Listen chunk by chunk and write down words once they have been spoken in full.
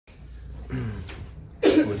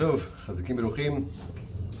Tov, Chazakim Beruchim.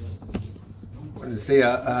 I wanted to say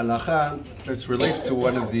a halacha that relates to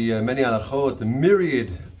one of the many halachot, the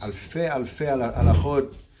myriad alfei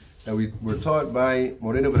halachot that we were taught by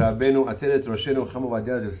Morenu V'Rabbeinu Ateret Roshenu Chama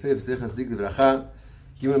Ovadia Yosef Zechas Dik Devracha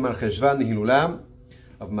Gimel Marcheshvan Nihilulam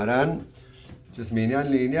of Maran. Just minyan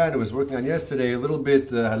li'inyan. I was working on yesterday a little bit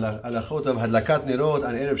halachot of Hadlakat Nerot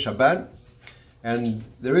on Erev Shabbat, and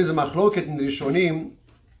there is a machloket in the Rishonim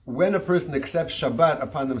when a person accepts Shabbat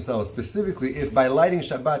upon themselves, specifically if by lighting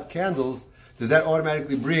Shabbat candles, does that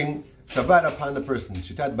automatically bring Shabbat upon the person?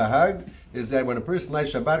 Shitat Bahag is that when a person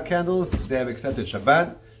lights Shabbat candles, they have accepted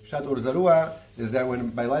Shabbat. Shitat Or Zarua is that when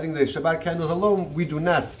by lighting the Shabbat candles alone, we do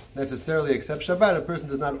not necessarily accept Shabbat. A person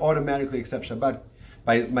does not automatically accept Shabbat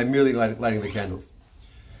by merely lighting the candles.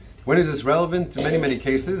 When is this relevant? To many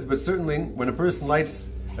cases, but certainly when a person lights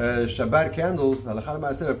Shabbat candles, halakha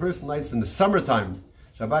l'maaseh, a person lights in the summertime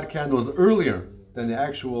Shabbat candles earlier than the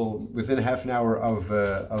actual, within half an hour of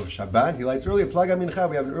Shabbat. He lights earlier, Plaga Mincha,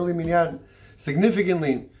 we have an early minyan,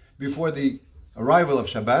 significantly before the arrival of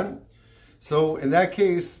Shabbat. So in that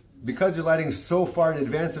case, because you're lighting so far in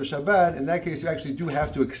advance of Shabbat, in that case you actually do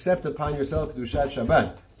have to accept upon yourself Kedushat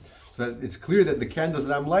Shabbat. So that it's clear that the candles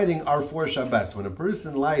that I'm lighting are for Shabbat. So when a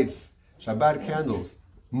person lights Shabbat candles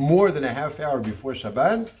more than a half hour before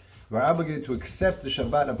Shabbat, you are obligated to accept the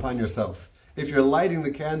Shabbat upon yourself. If you're lighting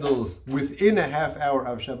the candles within a half hour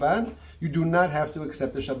of Shabbat, you do not have to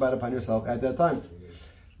accept the Shabbat upon yourself at that time.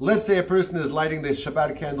 Let's say a person is lighting the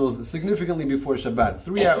Shabbat candles significantly before Shabbat,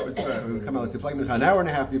 3 hours, an hour and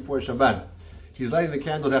a half before Shabbat. He's lighting the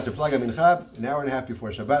candles after Plaga Mincha, an hour and a half before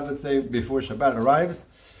Shabbat, let's say, before Shabbat arrives.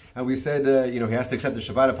 And we said, he has to accept the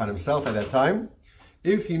Shabbat upon himself at that time.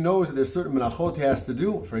 If he knows that there's certain melachot he has to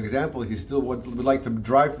do, for example, he still would like to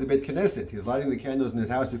drive to the Beit Knesset. He's lighting the candles in his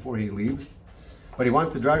house before he leaves, but he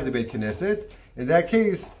wants to drive to the Beit Knesset. In that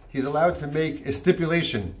case, he's allowed to make a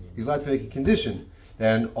stipulation. He's allowed to make a condition.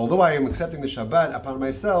 And although I am accepting the Shabbat upon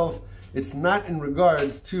myself, it's not in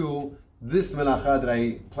regards to this melacha that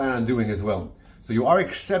I plan on doing as well. So you are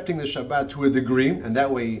accepting the Shabbat to a degree, and that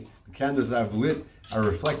way the candles that I've lit are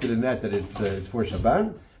reflected in that it's for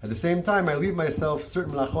Shabbat. At the same time, I leave myself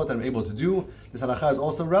certain melachot that I'm able to do. This halakha is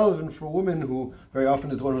also relevant for a woman who very often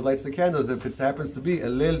is the one who lights the candles. If it happens to be a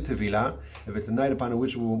leil tevilah, if it's a night upon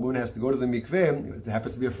which a woman has to go to the mikveh, it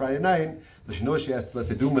happens to be a Friday night, so she knows she has to, let's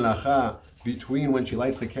say, do melacha between when she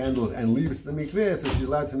lights the candles and leaves the mikveh, so she's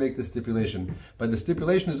allowed to make the stipulation. But the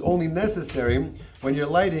stipulation is only necessary when you're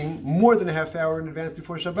lighting more than a half hour in advance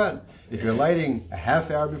before Shabbat. If you're lighting a half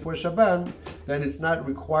hour before Shabbat, then it's not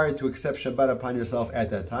required to accept Shabbat upon yourself at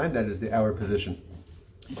that time. That is our position.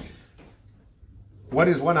 What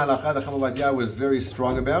is one halakha that Chama Ovadia was very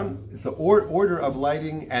strong about? It's the order of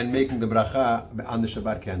lighting and making the bracha on the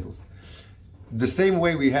Shabbat candles. The same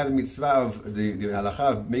way we have the mitzvah of the halakha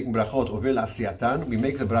of making brachot over l'asiyatan, we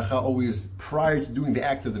make the bracha always prior to doing the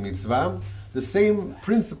act of the mitzvah. The same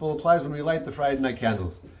principle applies when we light the Friday night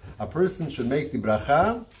candles. A person should make the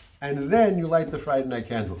bracha, and then you light the Friday night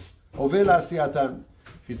candles. Over l'asiyatan.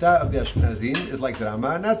 Shita of the Ashkenazim is like the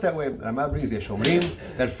Rama, not that way. The Rama brings the Shomrim,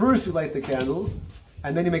 that first you light the candles,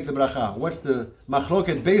 and then you make the bracha. What's the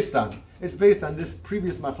machloket based on? It's based on this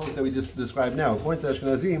previous machloket that we just described now. According to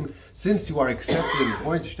Ashkenazim, since you are accepting,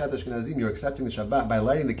 according to Shitat Ashkenazim, you're accepting the Shabbat by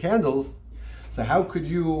lighting the candles, so how could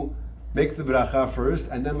you make the bracha first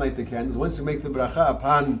and then light the candles? Once you make the bracha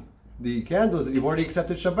upon the candles, you've already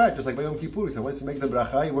accepted Shabbat, just like by Yom Kippur. So once you make the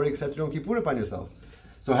bracha, you've already accepted Yom Kippur upon yourself.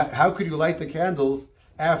 So how could you light the candles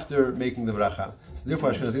after making the bracha? So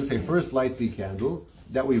therefore Ashkenazim say first light the candles,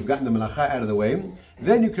 that way you've gotten the melacha out of the way,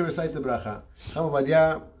 then you can recite the bracha. Chama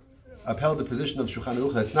Ovadia upheld the position of Shulchan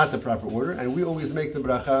Aruch that's not the proper order, and we always make the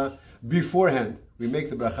bracha beforehand. We make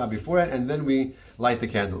the bracha beforehand, and then we light the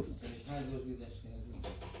candles.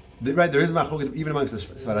 Right, there is machloket even amongst the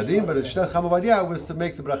Sfaradim, but the Shitat Chama Ovadia was to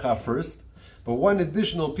make the bracha first. But one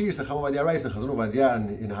additional piece that Chama Ovadia writes in Chazon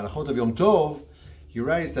Ovadia in Halachot of Yom Tov, he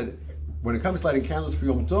writes that when it comes to lighting candles for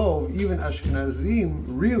Yom Tov, even Ashkenazim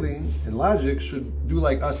really, in logic, should do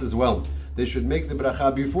like us as well. They should make the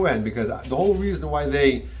bracha beforehand, because the whole reason why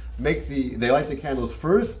they light the candles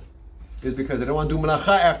first is because they don't want to do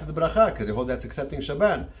melacha after the bracha, because they hold that's accepting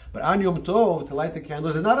Shabbat. But on Yom Tov, to light the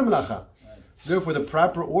candles is not a melacha. So therefore, the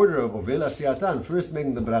proper order of Over l'asiyatan, first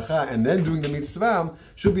making the bracha and then doing the mitzvah,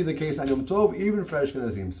 should be the case on Yom Tov, even for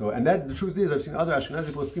Ashkenazim. So, and that the truth is, I've seen other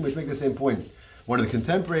Ashkenazi poskim which make the same point. One of the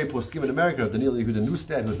contemporary poskim in America, Daniel Yehuda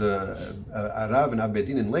Neustadt, who's a Rav in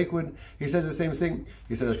Abedin in Lakewood, he says the same thing.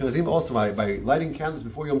 He said Ashkenazim also, by lighting candles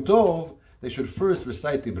before Yom Tov, they should first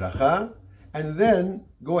recite the bracha, and then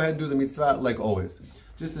go ahead and do the mitzvah like always.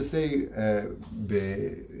 just to say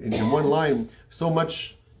in one line, so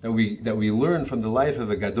much that we learn from the life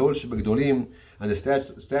of a Gadol Shebegedolim and the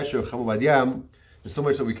stature of Chacham Ovadia. There's so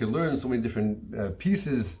much that we can learn, so many different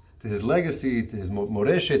pieces to his legacy, to his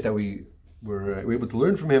moreshet that we were able to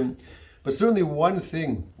learn from him. But certainly one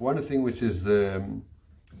thing which is,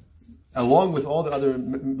 along with all the other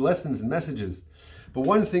lessons and messages, but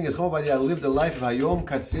one thing is Chacham Ovadia lived a life of Hayom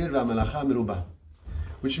Katzir v'Hamelacha Meruba,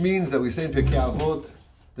 which means that we say in Pirkei Avot,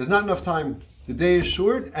 there's not enough time. The day is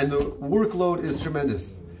short and the workload is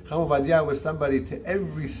tremendous. Chacham Ovadia was somebody to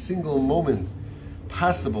every single moment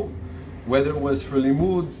possible, whether it was for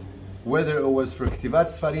limud, whether it was for ktivat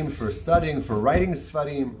sfarim, for studying, for writing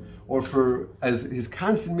sfarim, or for, as his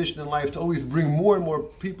constant mission in life, to always bring more and more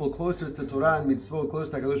people closer to Torah and mitzvot,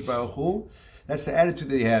 closer to HaKadosh Baruch Hu. That's the attitude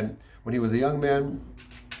that he had when he was a young man.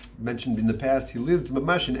 Mentioned in the past, he lived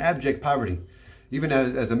mamash in abject poverty. Even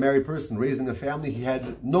as a married person, raising a family, he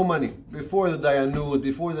had no money. Before the Dayanut,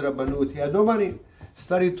 before the Rabbanut, he had no money.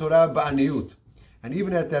 Studied Torah ba'aniyut. And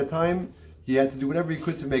even at that time, he had to do whatever he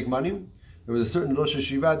could to make money. There was a certain Rosh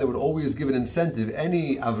Hashiva that would always give an incentive.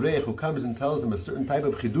 Any Avrech who comes and tells him a certain type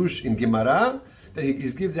of Chidush in Gemara, that he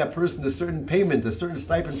gives that person a certain payment, a certain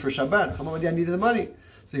stipend for Shabbat. Chacham Ovadia needed the money.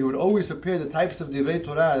 So he would always prepare the types of Divrei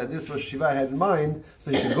Torah that this Rosh Hashiva had in mind,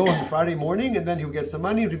 so he could go on Friday morning and then he would get some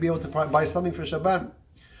money to be able to buy something for Shabbat.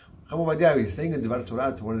 Chacham Ovadia, he's saying the Divrei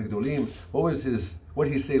Torah to one of the Gedolim. What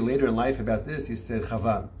did he say later in life about this? He said,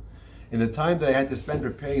 Chaval, in the time that I had to spend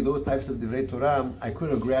preparing those types of Divrei Torah, I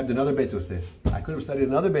could have grabbed another Beit Yosef. I could have studied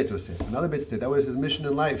another Beit Yosef, another Beit Yosef. That was his mission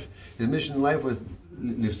in life. His mission in life was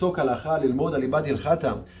Lifsok halacha, lilmod alibat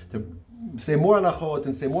hilchata, to say more halachot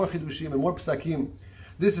and say more chidushim and more psakim.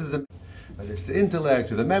 This is whether it's the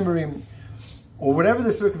intellect or the memory, or whatever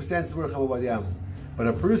the circumstances were, Chacham Ovadia. But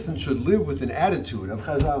a person should live with an attitude of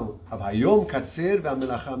Chazal, of Hayom Katzir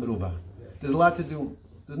v'Hamelacha Meruba. There's a lot to do.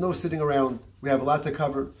 There's no sitting around. We have a lot to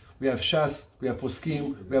cover. We have Shas, we have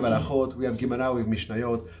Poskim, we have Alachot, we have Gemara, we have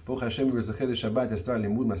Mishnayot. Baruch Hashem, we're Zecheh Shabbat to start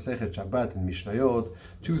Limud Masechet Shabbat and Mishnayot.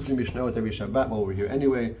 2-3 Mishnayot every Shabbat while we're here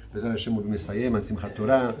anyway. Bezrat Hashem will be Misayem and Simchat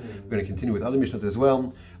Torah. We're going to continue with other Mishnayot as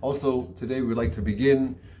well. Also, today we would like to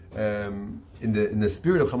begin in the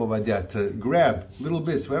spirit of Chacham Ovadia to grab little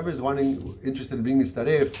bits. Whoever is interested in being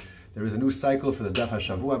Mitzaref, there is a new cycle for the Daf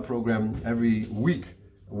HaShavua program every week.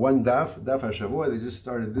 One daf HaShavua. They just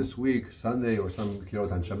started this week, Sunday, or some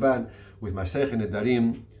kirot on Shabbat, with Masechet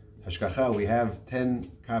Nedarim Hashkacha. We have 10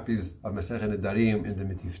 copies of Masechet Nedarim in the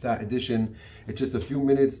Mitifta edition. It's just a few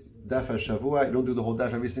minutes, daf HaShavua. You don't do the whole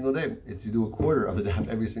daf every single day. You do a quarter of the daf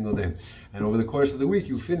every single day. And over the course of the week,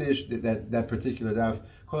 you finish that particular daf.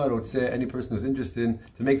 Kol harotzeh, any person who's interested,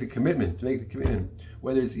 to make the commitment,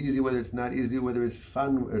 whether it's easy, whether it's not easy, whether it's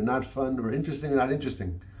fun or not fun, or interesting or not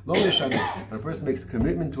interesting. Lo mishana. When a person makes a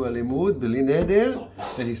commitment to a limud, b'li neder,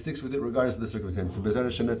 then he sticks with it regardless of the circumstance. So Bezrat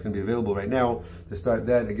Hashem, that's going to be available right now to start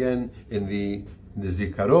that again in the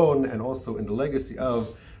Zikaron and also in the legacy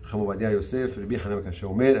of Chacham Ovadia Yosef, Rabbi Hanan Kasher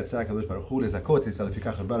Omer, Atzah HaKadosh Baruch Hu, lezakot, lisa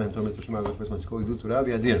lefikach al bala, im tomet, tashma, gos, mas, ko, yidu, Torah,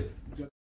 v'yadir.